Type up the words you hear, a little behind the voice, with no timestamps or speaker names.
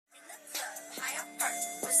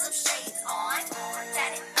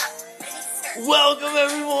Welcome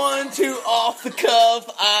everyone to Off the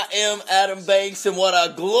Cuff. I am Adam Banks, and what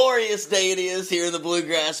a glorious day it is here in the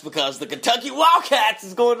Bluegrass because the Kentucky Wildcats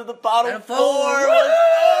is going to the Final Four.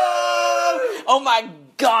 Oh my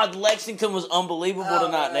God, Lexington was unbelievable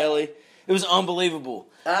tonight, Nelly. It was unbelievable.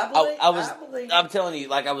 I'm telling you,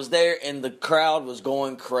 like I was there, and the crowd was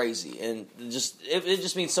going crazy, and it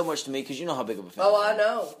just means so much to me because you know how big of a fan. Oh, I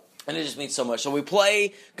know. And it just means so much. So we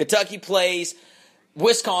play. Kentucky plays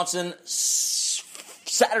Wisconsin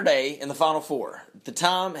Saturday in the Final Four. The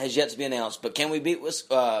time has yet to be announced, but can we beat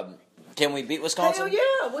Wisconsin? Hell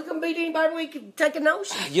yeah, we can beat anybody we can take a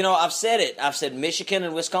notion. You know, I've said it. I've said Michigan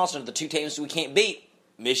and Wisconsin are the two teams we can't beat.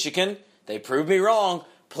 Michigan, they proved me wrong.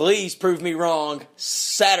 Please prove me wrong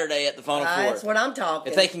Saturday at the Final Four. That's what I'm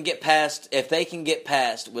talking. If they can get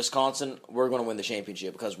past Wisconsin, we're going to win the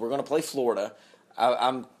championship because we're going to play Florida.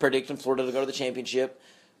 I'm predicting Florida to go to the championship.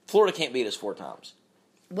 Florida can't beat us 4 times.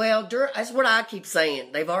 Well, that's what I keep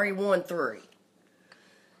saying. They've already won 3.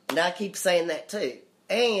 And I keep saying that too.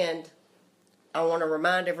 And I want to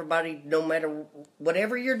remind everybody, no matter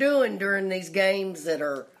whatever you're doing during these games that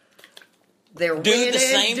are winning,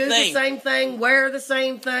 the same thing, wear the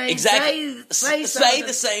same thing. Exactly. Say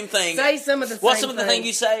the same thing. Say some of the same thing. What's some of the thing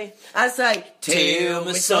you say? I say, tell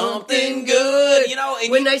me something good. You know,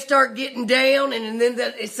 when they start getting down, and then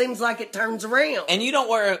it seems like it turns around. And you don't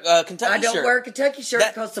wear a Kentucky shirt. I don't wear a Kentucky shirt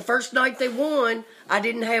because the first night they won, I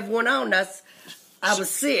didn't have one on. I was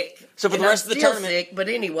sick. So for the rest of the tournament, sick, but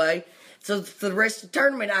anyway. So for the rest of the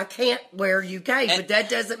tournament, I can't wear UK, but that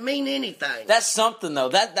doesn't mean anything. That's something, though.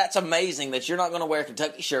 That's amazing that you're not going to wear a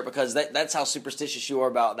Kentucky shirt because that's how superstitious you are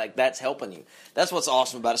about. Like that's helping you. That's what's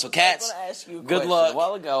awesome about it. So, Cats, good luck. A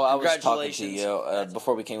while ago, I was talking to you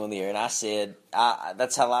before we came on the air, and I said,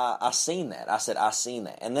 "That's how I seen that." I said, "I seen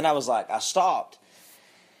that," and then I was like, I stopped.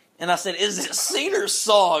 And I said, "Is it seen or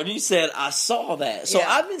saw?" And you said, "I saw that." So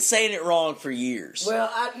I've been saying it wrong for years. Well,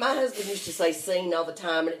 my husband used to say "seen" all the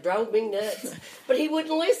time, and it drove me nuts. But he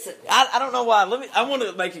wouldn't listen. I don't know why. I want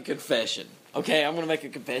to make a confession. Okay, I'm going to make a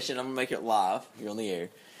confession. I'm going to make it live here on the air.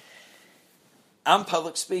 I'm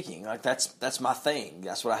public speaking. Like that's my thing.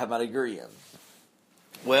 That's what I have my degree in.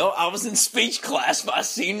 Well, I was in speech class my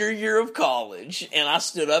senior year of college, and I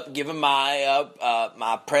stood up giving my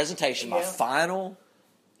my presentation, my final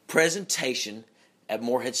presentation at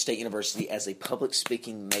Morehead State University as a public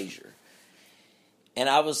speaking major. And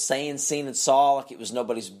I was saying seen and saw like it was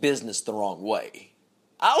nobody's business the wrong way.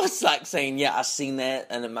 I was like saying, yeah, I seen that.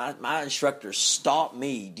 And then my instructor stopped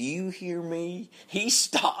me. Do you hear me? He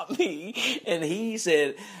stopped me. And he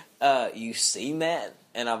said, you seen that?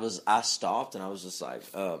 And I stopped and I was just like,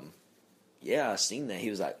 yeah, I seen that. He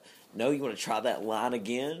was like, no, you want to try that line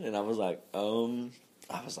again? And I was like,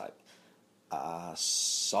 I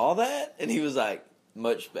saw that, and he was like,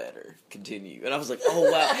 much better. Continue. And I was like,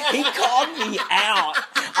 oh, wow. He called me out.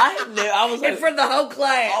 I was like, in front of the whole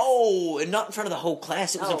class. Oh, and not in front of the whole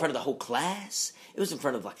class. It was in front of the whole class. It was in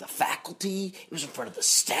front of, like, the faculty. It was in front of the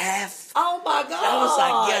staff. Oh, my God. I was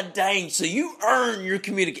like, yeah, dang. So you earn your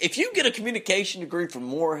communication. If you get a communication degree from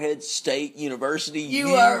Morehead State University,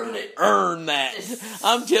 you earn it. Earn that.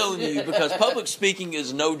 I'm telling you, because public speaking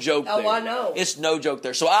is no joke there. Oh, I know. It's no joke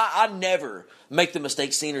there. So I never make the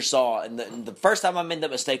mistake seen or saw. And the first time I made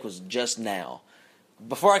that mistake was just now.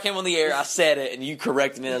 Before I came on the air, I said it, and you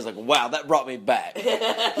corrected me. I was like, wow, that brought me back.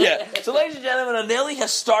 Yeah. So, ladies and gentlemen, Nelly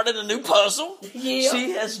has started a new puzzle. Yeah. She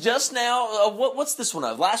has just now, what's this one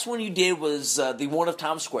of? Last one you did was the one of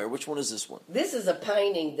Times Square. Which one is this one? This is a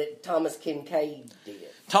painting that Thomas Kincaid did.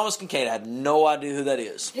 Thomas Kincaid, I had no idea who that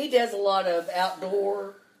is. He does a lot of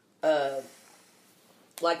outdoor,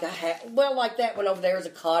 like that one over there is a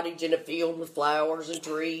cottage in a field with flowers and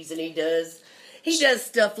trees, and he does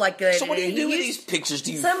stuff like that. So what do you do with these pictures?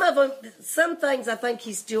 Some things I think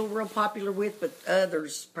he's still real popular with, but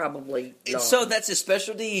others probably not. So that's his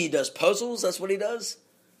specialty? He does puzzles? That's what he does?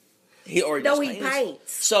 He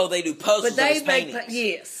paints. So they do puzzles and his paintings?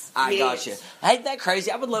 Yes. I gotcha. Ain't that crazy?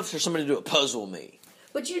 I would love for somebody to do a puzzle with me.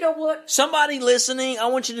 But you know what? Somebody listening, I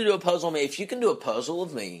want you to do a puzzle of me. If you can do a puzzle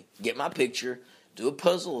of me, get my picture, do a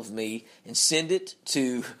puzzle of me, and send it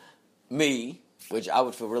to me, which I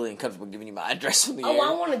would feel really uncomfortable giving you my address on the air.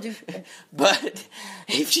 I want to do... But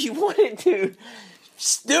if you wanted to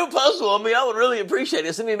do a puzzle of me, I would really appreciate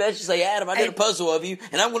it. Send me a message and say, Adam, I did a puzzle of you,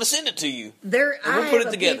 and I'm going to send it to you. I have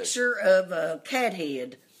a picture of a cat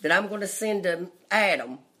head that I'm going to send to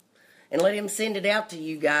Adam and let him send it out to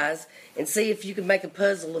you guys and see if you can make a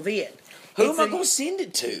puzzle of it. Who am I going to send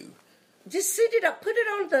it to? Just send it up. Put it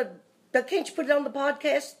on the... Can't you put it on the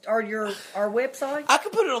podcast or our website? I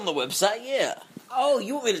could put it on the website, yeah. Oh,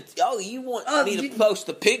 you want me to? Oh, you want me to post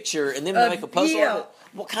the picture and then make a post on it?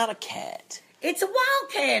 What kind of cat? It's a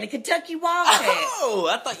wildcat, a Kentucky wildcat. Oh,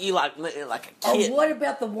 I thought you like a Oh, kid. what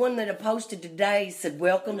about the one that I posted today? Said,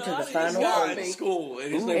 "Welcome to the final guy in meeting." school.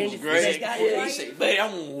 And his name was and Greg. this guy He said, "Man,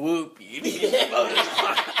 I'm gonna whoop you."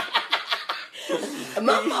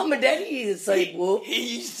 My mom and daddy used to say, "Whoop."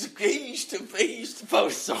 He used to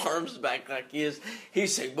post his arms back like this. He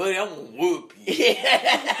said, "Buddy, I'm gonna whoop you."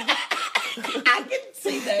 I can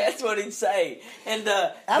see that. That's what he'd say. And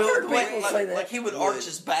I've heard people say that. Like he would arch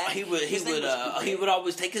his back. He would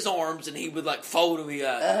always take his arms and he would like fold them. He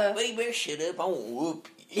 "Buddy, you better shut up. I won't whoop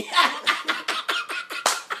you."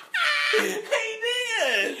 He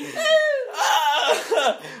did.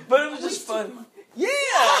 But it was just fun. Yeah.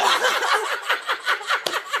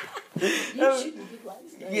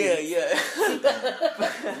 Yeah.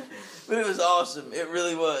 But it was awesome. It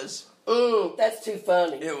really was. That's too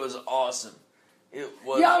funny. It was awesome. It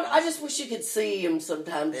was. Y'all, I just wish you could see him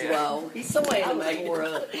sometimes, y'all. He's so animated.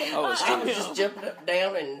 I was just jumping up and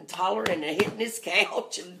down and hollering and hitting his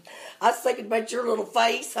couch. And I was thinking about your little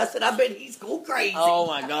face. I said, I bet he's going crazy. Oh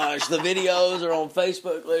my gosh. The videos are on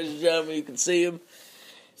Facebook, ladies and gentlemen. You can see them.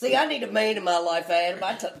 See, I need a man in my life, Adam.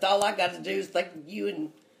 All I got to do is think of you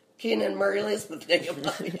and Ken and Mary Elizabeth.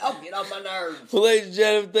 Y'all get on my nerves. Well, ladies and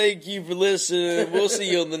gentlemen, thank you for listening. We'll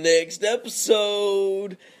see you on the next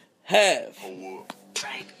episode. Have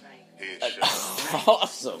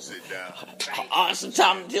awesome. Awesome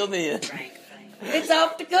time until then. It's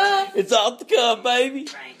off the cuff. It's off the cuff, baby.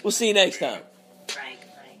 We'll see you next time.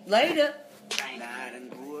 Later.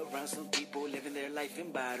 Some people living their life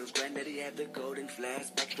in bottles. Granddaddy had the golden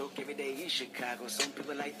flask. Backstroke every day in Chicago. Some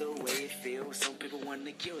people like the way it feels. Some people want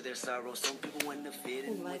to cure their sorrow. Some people want to fit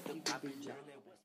in with the popular.